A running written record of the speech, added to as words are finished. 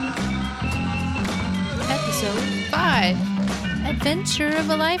Episode 5, Adventure of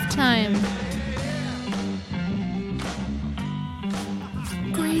a Lifetime.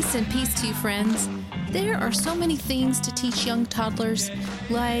 Grace and peace to you, friends. There are so many things to teach young toddlers,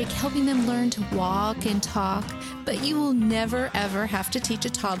 like helping them learn to walk and talk, but you will never ever have to teach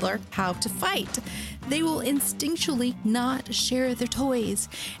a toddler how to fight. They will instinctually not share their toys,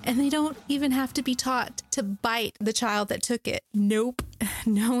 and they don't even have to be taught to bite the child that took it. Nope,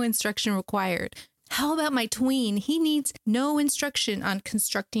 no instruction required. How about my tween? He needs no instruction on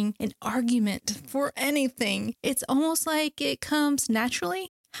constructing an argument for anything. It's almost like it comes naturally.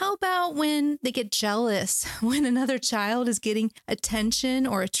 How about when they get jealous when another child is getting attention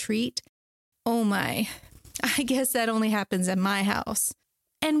or a treat? Oh my, I guess that only happens at my house.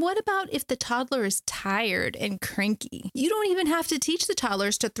 And what about if the toddler is tired and cranky? You don't even have to teach the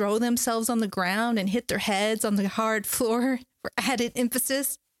toddlers to throw themselves on the ground and hit their heads on the hard floor for added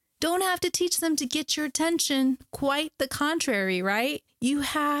emphasis. Don't have to teach them to get your attention. Quite the contrary, right? You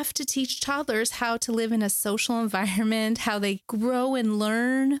have to teach toddlers how to live in a social environment, how they grow and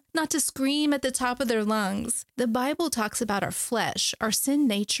learn, not to scream at the top of their lungs. The Bible talks about our flesh, our sin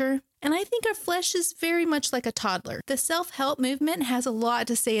nature, and I think our flesh is very much like a toddler. The self-help movement has a lot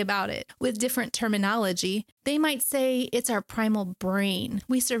to say about it with different terminology. They might say it's our primal brain.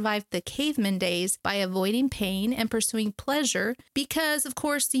 We survived the caveman days by avoiding pain and pursuing pleasure because, of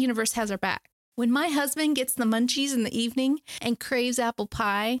course, the universe has our back. When my husband gets the munchies in the evening and craves apple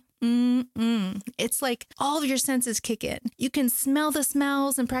pie, it's like all of your senses kick in. You can smell the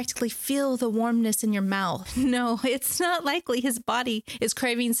smells and practically feel the warmness in your mouth. No, it's not likely his body is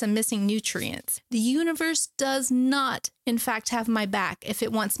craving some missing nutrients. The universe does not, in fact, have my back if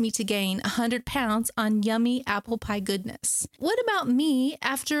it wants me to gain 100 pounds on yummy apple pie goodness. What about me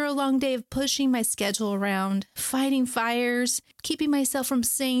after a long day of pushing my schedule around, fighting fires, keeping myself from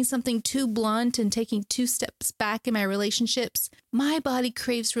saying something too blunt and taking 2 steps back in my relationships? My body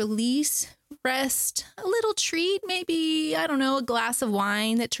craves release, rest, a little treat, maybe, a glass of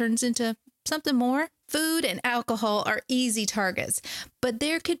wine that turns into something more. Food and alcohol are easy targets, but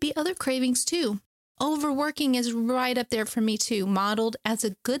there could be other cravings too. Overworking is right up there for me too, modeled as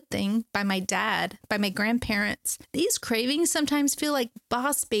a good thing by my dad, by my grandparents. These cravings sometimes feel like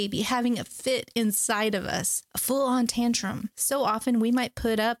boss baby having a fit inside of us, a full-on tantrum. So often we might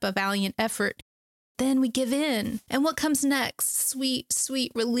put up a valiant effort, then we give in. And what comes next? Sweet,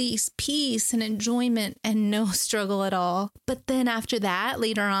 sweet release, peace and enjoyment, and no struggle at all. But then after that,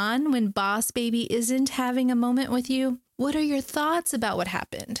 later on, when boss baby isn't having a moment with you, what are your thoughts about what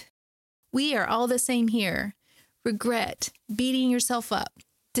happened? We are all the same here. Regret, beating yourself up,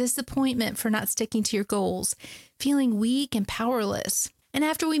 disappointment for not sticking to your goals, feeling weak and powerless. And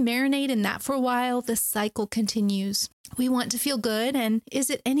after we marinate in that for a while, the cycle continues. We want to feel good, and is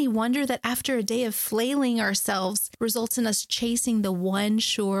it any wonder that after a day of flailing ourselves results in us chasing the one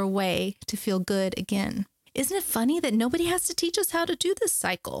sure way to feel good again? Isn't it funny that nobody has to teach us how to do this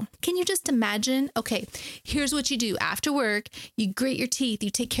cycle? Can you just imagine? Okay, here's what you do. After work, you grate your teeth, you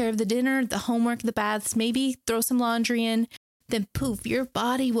take care of the dinner, the homework, the baths, maybe throw some laundry in. Then poof, your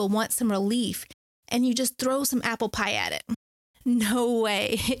body will want some relief, and you just throw some apple pie at it. No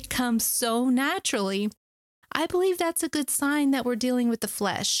way. It comes so naturally. I believe that's a good sign that we're dealing with the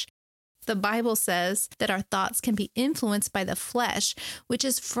flesh. The Bible says that our thoughts can be influenced by the flesh, which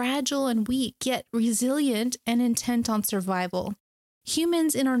is fragile and weak, yet resilient and intent on survival.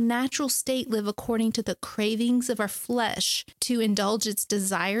 Humans in our natural state live according to the cravings of our flesh to indulge its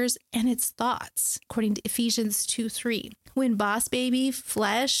desires and its thoughts, according to Ephesians 2:3. When boss baby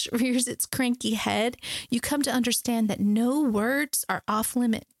flesh rears its cranky head, you come to understand that no words are off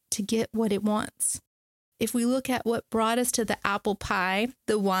limit to get what it wants. If we look at what brought us to the apple pie,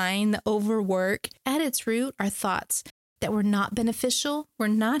 the wine, the overwork, at its root are thoughts that were not beneficial, were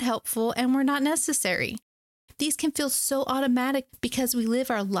not helpful, and were not necessary. These can feel so automatic because we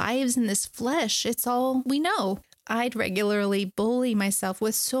live our lives in this flesh. It's all we know. I'd regularly bully myself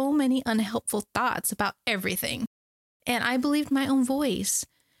with so many unhelpful thoughts about everything. And I believed my own voice.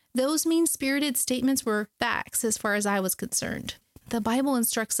 Those mean-spirited statements were facts as far as I was concerned. The Bible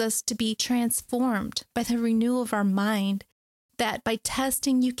instructs us to be transformed by the renewal of our mind, that by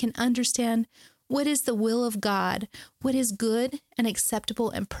testing you can understand what is the will of God, what is good and acceptable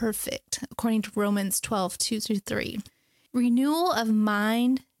and perfect, according to Romans 12:2-3. Renewal of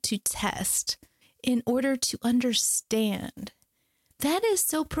mind to test in order to understand. That is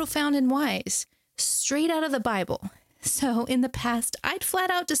so profound and wise, straight out of the Bible. So in the past, I'd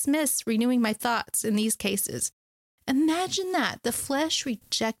flat out dismiss renewing my thoughts in these cases. Imagine that, the flesh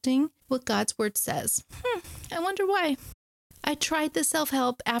rejecting what God's word says. I wonder why. I tried the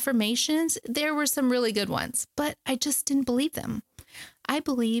self-help affirmations. There were some really good ones, but I just didn't believe them. I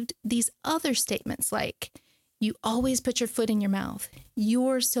believed these other statements like, you always put your foot in your mouth.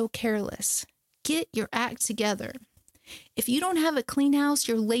 You're so careless. Get your act together. If you don't have a clean house,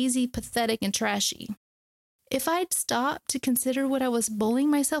 you're lazy, pathetic, and trashy. If I'd stopped to consider what I was bullying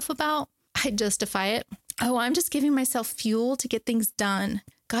myself about, I'd justify it. Oh, I'm just giving myself fuel to get things done.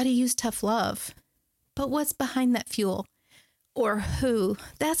 Gotta use tough love. But what's behind that fuel? Or who?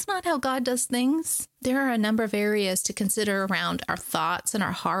 That's not how God does things. There are a number of areas to consider around our thoughts and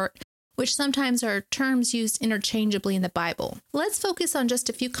our heart, which sometimes are terms used interchangeably in the Bible. Let's focus on just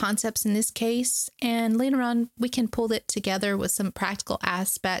a few concepts in this case, and later on we can pull it together with some practical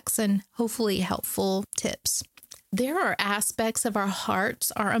aspects and hopefully helpful tips. There are aspects of our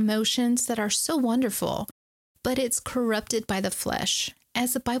hearts, our emotions that are so wonderful, but it's corrupted by the flesh.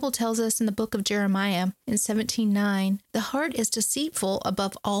 As the Bible tells us in the book of Jeremiah in 17:9, the heart is deceitful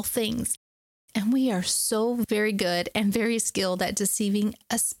above all things. And we are so very good and very skilled at deceiving,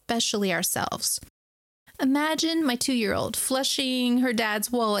 especially ourselves. Imagine my 2-year-old flushing her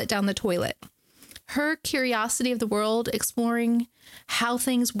dad's wallet down the toilet. Her curiosity of the world, exploring how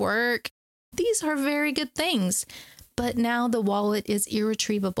things work, these are very good things. But now the wallet is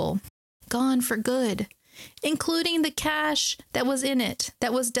irretrievable, gone for good, including the cash that was in it,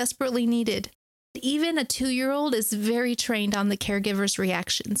 that was desperately needed. Even a 2-year-old is very trained on the caregiver's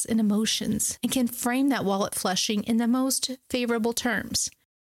reactions and emotions and can frame that wallet flushing in the most favorable terms.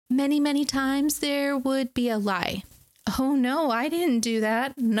 Many, many times there would be a lie. Oh no, I didn't do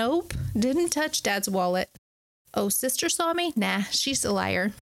that. Nope, didn't touch Dad's wallet. Oh, sister saw me? Nah, she's a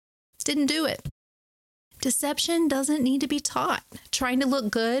liar. Didn't do it. Deception doesn't need to be taught. Trying to look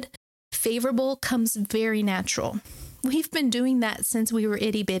good, favorable comes very natural. We've been doing that since we were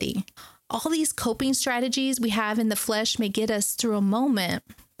itty bitty. All these coping strategies we have in the flesh may get us through a moment,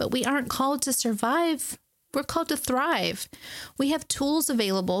 but we aren't called to survive. We're called to thrive. We have tools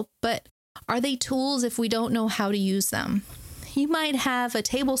available, but are they tools if we don't know how to use them? You might have a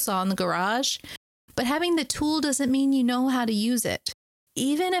table saw in the garage, but having the tool doesn't mean you know how to use it.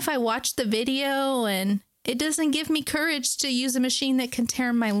 Even if I watch the video and it doesn't give me courage to use a machine that can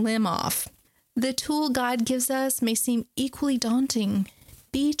tear my limb off. The tool God gives us may seem equally daunting.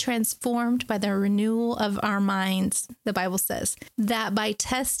 Be transformed by the renewal of our minds, the Bible says, that by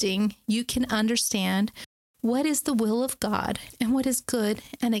testing you can understand what is the will of God and what is good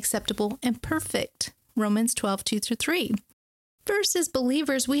and acceptable and perfect. Romans 12:2-3. First, as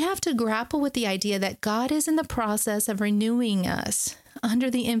believers, we have to grapple with the idea that God is in the process of renewing us under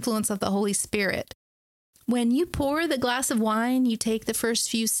the influence of the Holy Spirit. When you pour the glass of wine, you take the first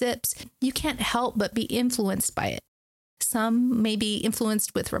few sips, you can't help but be influenced by it. Some may be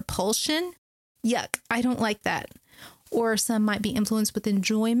influenced with repulsion. Yuck, I don't like that. Or some might be influenced with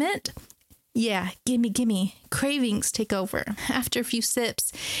enjoyment. Yeah, gimme. Cravings take over. After a few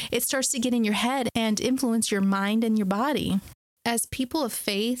sips, it starts to get in your head and influence your mind and your body. As people of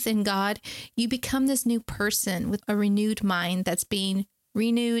faith in God, you become this new person with a renewed mind that's being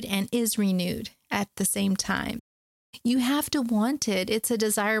renewed and is renewed at the same time. You have to want it. It's a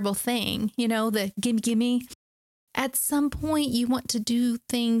desirable thing. You know, the gimme. At some point, you want to do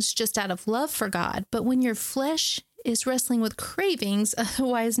things just out of love for God. But when your flesh is wrestling with cravings,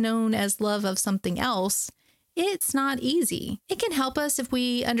 otherwise known as love of something else, it's not easy. It can help us if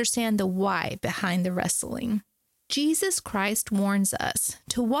we understand the why behind the wrestling. Jesus Christ warns us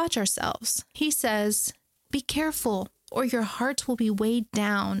to watch ourselves. He says, be careful, or your hearts will be weighed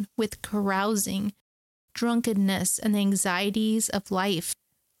down with carousing, drunkenness, and the anxieties of life.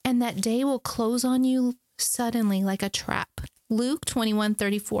 And that day will close on you suddenly like a trap. Luke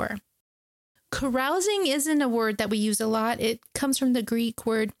 21:34. Carousing isn't a word that we use a lot. It comes from the Greek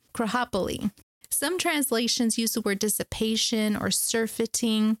word krahopoli. Some translations use the word dissipation or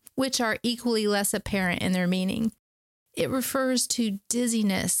surfeiting, which are equally less apparent in their meaning. It refers to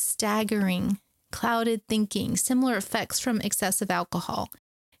dizziness, staggering, clouded thinking, similar effects from excessive alcohol.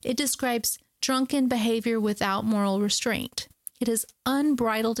 It describes drunken behavior without moral restraint. It is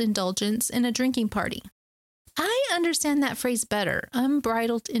unbridled indulgence in a drinking party. I understand that phrase better,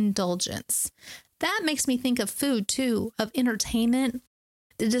 unbridled indulgence. That makes me think of food too, of entertainment,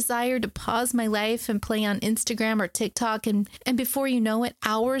 the desire to pause my life and play on Instagram or TikTok, and before you know it,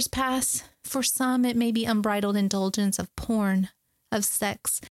 hours pass. For some, it may be unbridled indulgence of porn, of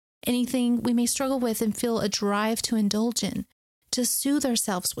sex, anything we may struggle with and feel a drive to indulge in, to soothe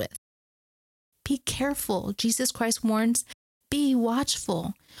ourselves with. Be careful, Jesus Christ warns, be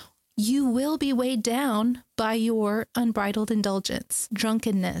watchful, You will be weighed down by your unbridled indulgence,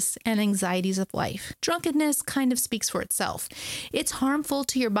 drunkenness, and anxieties of life. Drunkenness kind of speaks for itself. It's harmful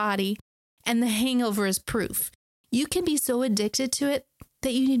to your body, and the hangover is proof. You can be so addicted to it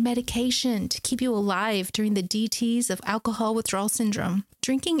that you need medication to keep you alive during the DTs of alcohol withdrawal syndrome.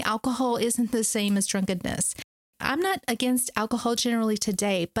 Drinking alcohol isn't the same as drunkenness. I'm not against alcohol generally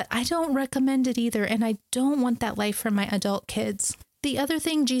today, but I don't recommend it either, and I don't want that life for my adult kids. The other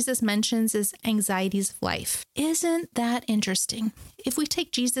thing Jesus mentions is anxieties of life. Isn't that interesting? If we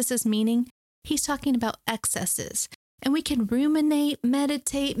take Jesus' meaning, he's talking about excesses, and we can ruminate,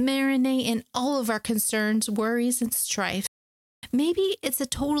 meditate, marinate in all of our concerns, worries, and strife. Maybe it's a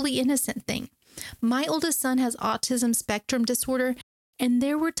totally innocent thing. My oldest son has autism spectrum disorder, and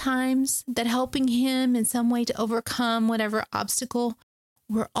there were times that helping him in some way to overcome whatever obstacle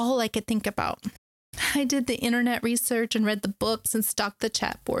were all I could think about. I did the internet research and read the books and stalked the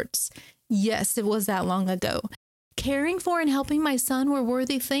chat boards. Yes, it was that long ago. Caring for and helping my son were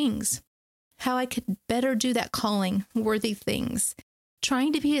worthy things. How I could better do that calling, worthy things.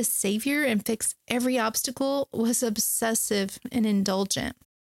 Trying to be a savior and fix every obstacle was obsessive and indulgent.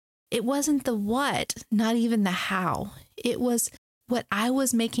 It wasn't the what, not even the how. It was what I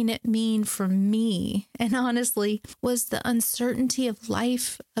was making it mean for me, and honestly, was the uncertainty of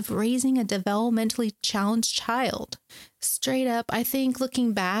life of raising a developmentally challenged child. Straight up, I think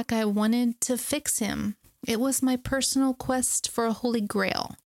looking back, I wanted to fix him. It was my personal quest for a holy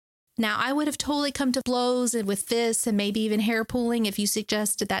grail. Now, I would have totally come to blows and with fists and maybe even hair pulling if you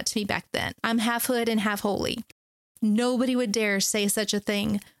suggested that to me back then. I'm half hood and half holy. Nobody would dare say such a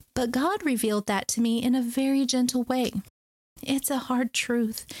thing, but God revealed that to me in a very gentle way. It's a hard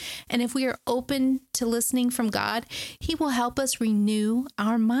truth, and if we are open to listening from God, He will help us renew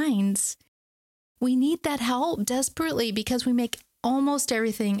our minds. We need that help desperately because we make almost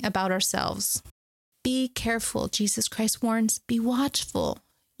everything about ourselves. Be careful, Jesus Christ warns. Be watchful.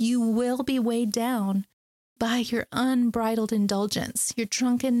 You will be weighed down by your unbridled indulgence, your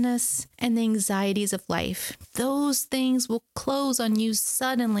drunkenness, and the anxieties of life. Those things will close on you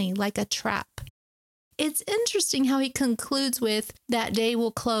suddenly like a trap. It's interesting how he concludes with, that day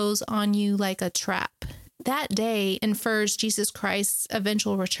will close on you like a trap. That day infers Jesus Christ's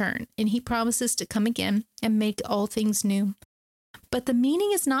eventual return, and he promises to come again and make all things new. But the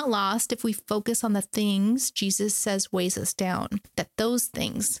meaning is not lost if we focus on the things Jesus says weighs us down, that those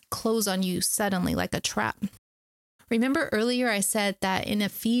things close on you suddenly like a trap. Remember earlier I said that in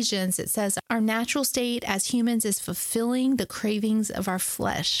Ephesians it says our natural state as humans is fulfilling the cravings of our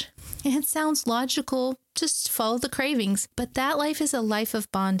flesh. It sounds logical, just follow the cravings, but that life is a life of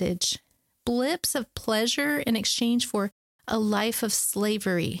bondage. Blips of pleasure in exchange for a life of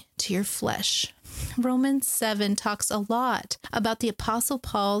slavery to your flesh. Romans 7 talks a lot about the Apostle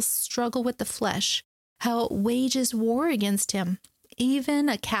Paul's struggle with the flesh, how it wages war against him. Even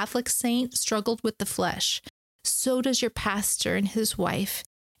a Catholic saint struggled with the flesh. So does your pastor and his wife,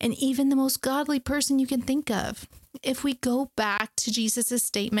 and even the most godly person you can think of. If we go back to Jesus'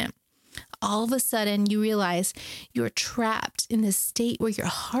 statement, all of a sudden you realize you're trapped in this state where your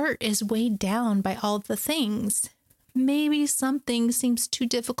heart is weighed down by all the things. Maybe something seems too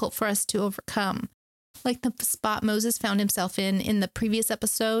difficult for us to overcome, like the spot Moses found himself in the previous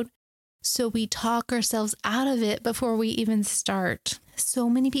episode. So we talk ourselves out of it before we even start. So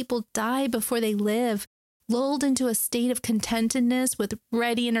many people die before they live, lulled into a state of contentedness with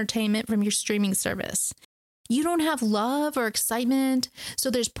ready entertainment from your streaming service. You don't have love or excitement, so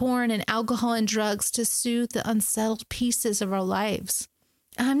there's porn and alcohol and drugs to soothe the unsettled pieces of our lives.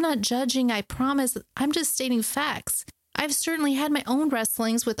 I'm not judging, I promise. I'm just stating facts. I've certainly had my own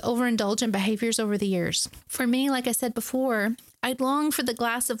wrestlings with overindulgent behaviors over the years. For me, like I said before, I'd long for the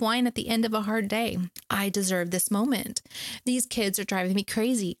glass of wine at the end of a hard day. I deserve this moment. These kids are driving me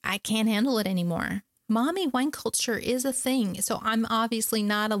crazy. I can't handle it anymore. Mommy wine culture is a thing, so I'm obviously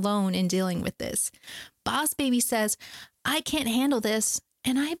not alone in dealing with this. Boss Baby says, I can't handle this,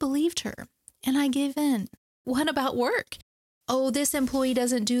 and I believed her, and I gave in. What about work? Oh, this employee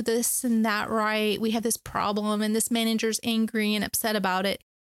doesn't do this and that right. We have this problem, and this manager's angry and upset about it,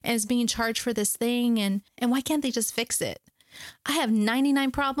 and is being charged for this thing, and why can't they just fix it? I have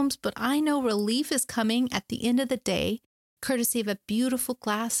 99 problems, but I know relief is coming at the end of the day, courtesy of a beautiful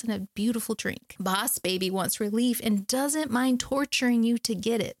glass and a beautiful drink. Boss Baby wants relief and doesn't mind torturing you to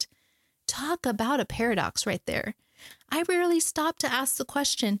get it. Talk about a paradox right there. I rarely stop to ask the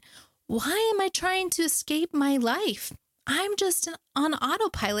question, why am I trying to escape my life? I'm just on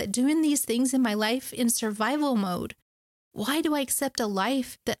autopilot doing these things in my life in survival mode. Why do I accept a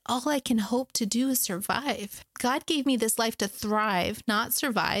life that all I can hope to do is survive? God gave me this life to thrive, not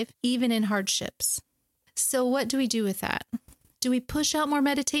survive, even in hardships. So what do we do with that? Do we push out more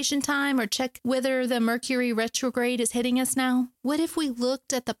meditation time or check whether the Mercury retrograde is hitting us now? What if we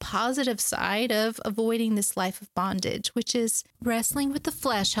looked at the positive side of avoiding this life of bondage, which is wrestling with the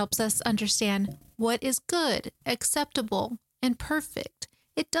flesh helps us understand what is good, acceptable, and perfect.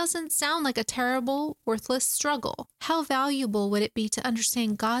 It doesn't sound like a terrible, worthless struggle. How valuable would it be to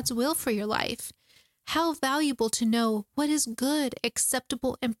understand God's will for your life? How valuable to know what is good,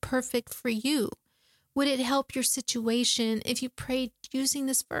 acceptable, and perfect for you? Would it help your situation if you prayed using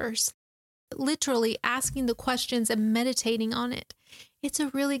this verse? Literally asking the questions and meditating on it. It's a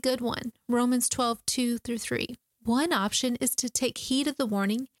really good one. Romans 12:2-3. One option is to take heed of the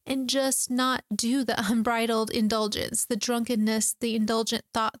warning and just not do the unbridled indulgence, the drunkenness, the indulgent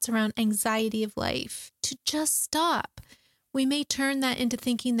thoughts around anxiety of life. To just stop. We may turn that into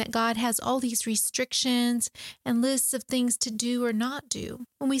thinking that God has all these restrictions and lists of things to do or not do.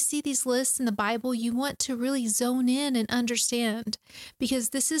 When we see these lists in the Bible, you want to really zone in and understand, because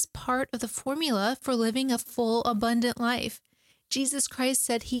this is part of the formula for living a full, abundant life. Jesus Christ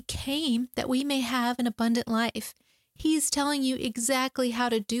said he came that we may have an abundant life. He's telling you exactly how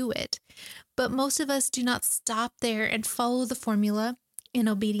to do it. But most of us do not stop there and follow the formula in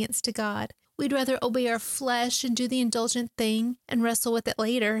obedience to God. We'd rather obey our flesh and do the indulgent thing and wrestle with it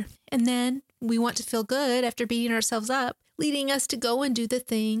later. And then we want to feel good after beating ourselves up, leading us to go and do the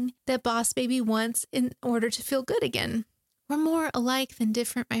thing that Boss Baby wants in order to feel good again. We're more alike than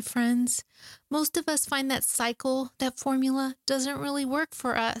different, my friends. Most of us find that cycle, that formula, doesn't really work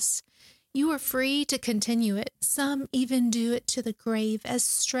for us. You are free to continue it. Some even do it to the grave as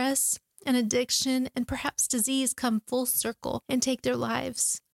stress and addiction and perhaps disease come full circle and take their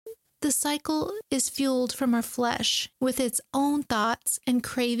lives. The cycle is fueled from our flesh with its own thoughts and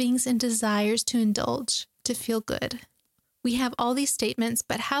cravings and desires to indulge, to feel good. We have all these statements,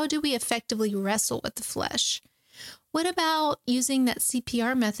 but how do we effectively wrestle with the flesh? What about using that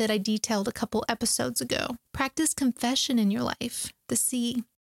CPR method I detailed a couple episodes ago? Practice confession in your life. The C.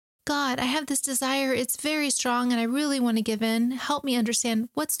 God, I have this desire. It's very strong and I really want to give in. Help me understand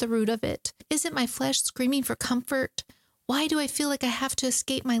what's the root of it. Is it my flesh screaming for comfort? Why do I feel like I have to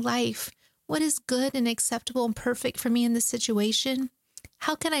escape my life? What is good and acceptable and perfect for me in this situation?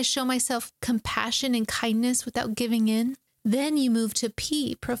 How can I show myself compassion and kindness without giving in? Then you move to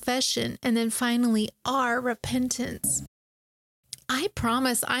P, profession, and then finally R, repentance. I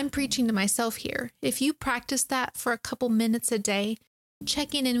promise I'm preaching to myself here. If you practice that for a couple minutes a day,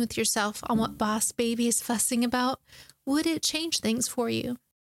 checking in with yourself on what Boss Baby is fussing about, would it change things for you?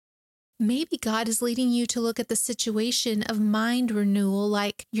 Maybe God is leading you to look at the situation of mind renewal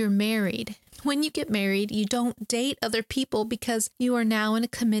like you're married. When you get married, you don't date other people because you are now in a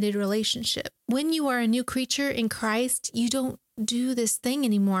committed relationship. When you are a new creature in Christ, you don't do this thing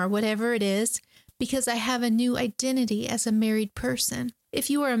anymore, whatever it is, because I have a new identity as a married person.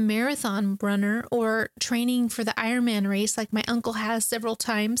 If you are a marathon runner or training for the Ironman race like my uncle has several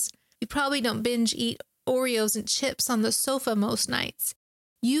times, you probably don't binge eat Oreos and chips on the sofa most nights.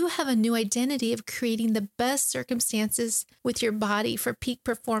 You have a new identity of creating the best circumstances with your body for peak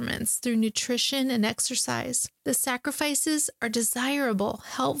performance through nutrition and exercise. The sacrifices are desirable,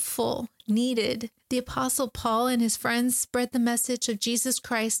 helpful, needed. The Apostle Paul and his friends spread the message of Jesus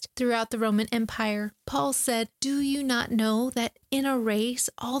Christ throughout the Roman Empire. Paul said, "Do you not know that in a race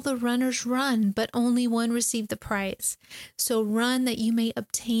all the runners run, but only one received the prize? So run that you may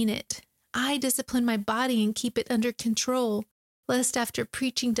obtain it. I discipline my body and keep it under control, lest after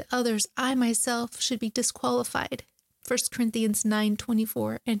preaching to others, I myself should be disqualified." 1 Corinthians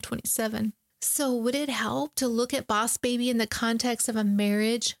 9:24-27. So would it help to look at Boss Baby in the context of a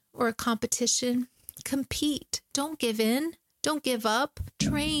marriage or a competition? Compete. Don't give in. Don't give up.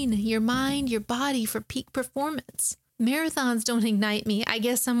 Train your mind, your body for peak performance. Marathons don't ignite me. I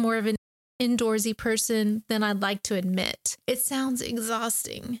guess I'm more of an indoorsy person than I'd like to admit. It sounds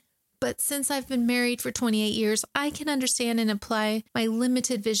exhausting. But since I've been married for 28 years, I can understand and apply my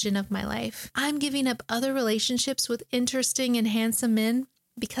limited vision of my life. I'm giving up other relationships with interesting and handsome men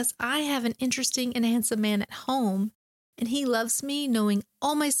because I have an interesting and handsome man at home, and he loves me knowing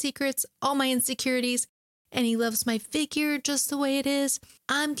all my secrets, all my insecurities, and he loves my figure just the way it is.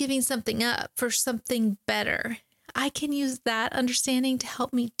 I'm giving something up for something better. I can use that understanding to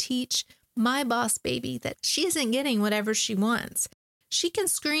help me teach my Boss Baby that she isn't getting whatever she wants. She can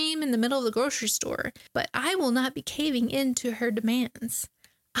scream in the middle of the grocery store, but I will not be caving into her demands.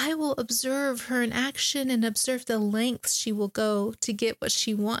 I will observe her in action and observe the lengths she will go to get what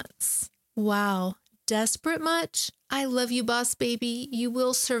she wants. Wow, desperate much, I love you, boss baby. You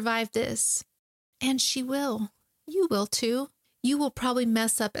will survive this. And she will. You will too. You will probably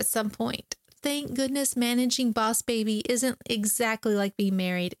mess up at some point. Thank goodness managing boss baby isn't exactly like being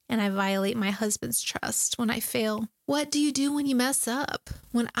married, and I violate my husband's trust when I fail. What do you do when you mess up?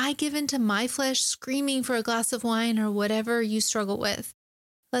 When I give in to my flesh screaming for a glass of wine or whatever you struggle with?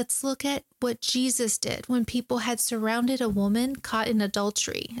 Let's look at what Jesus did when people had surrounded a woman caught in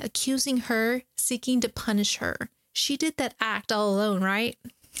adultery, accusing her, seeking to punish her. She did that act all alone, right?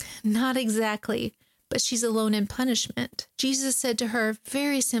 Not exactly. But she's alone in punishment. Jesus said to her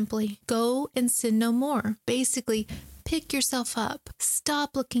very simply, go and sin no more. Basically, pick yourself up.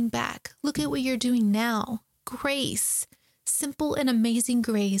 Stop looking back. Look at what you're doing now. Grace. Simple and amazing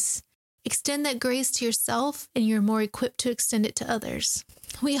grace. Extend that grace to yourself and you're more equipped to extend it to others.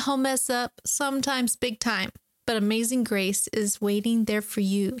 We all mess up, sometimes big time, but amazing grace is waiting there for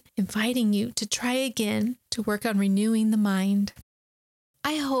you, inviting you to try again, to work on renewing the mind.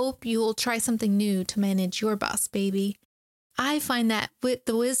 I hope you will try something new to manage your boss baby. I find that with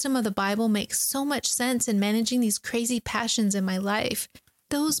the wisdom of the Bible makes so much sense in managing these crazy passions in my life.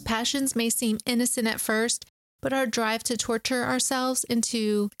 Those passions may seem innocent at first, but our drive to torture ourselves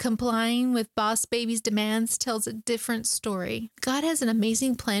into complying with boss baby's demands tells a different story. God has an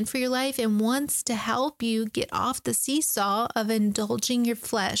amazing plan for your life and wants to help you get off the seesaw of indulging your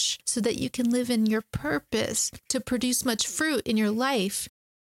flesh so that you can live in your purpose to produce much fruit in your life.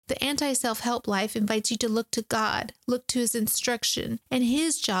 The anti-self-help life invites you to look to God, look to His instruction and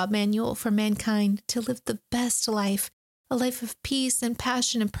His job manual for mankind to live the best life, a life of peace and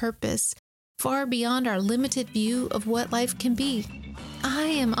passion and purpose, far beyond our limited view of what life can be. I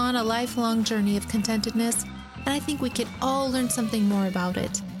am on a lifelong journey of contentedness, and I think we can all learn something more about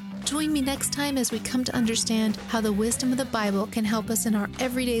it. Join me next time as we come to understand how the wisdom of the Bible can help us in our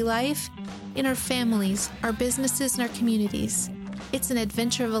everyday life, in our families, our businesses, and our communities. It's an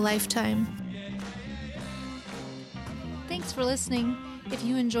adventure of a lifetime. Thanks for listening. If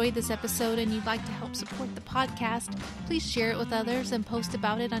you enjoyed this episode and you'd like to help support the podcast, please share it with others and post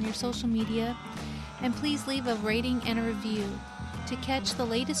about it on your social media. And please leave a rating and a review. To catch the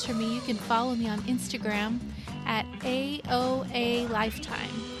latest from me, you can follow me on Instagram at AOA Lifetime.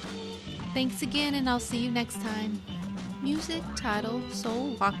 Thanks again, and I'll see you next time. Music title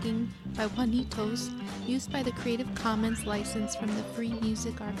Soul Walking by Juanitos, used by the Creative Commons license from the Free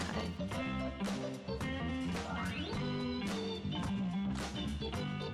Music Archive.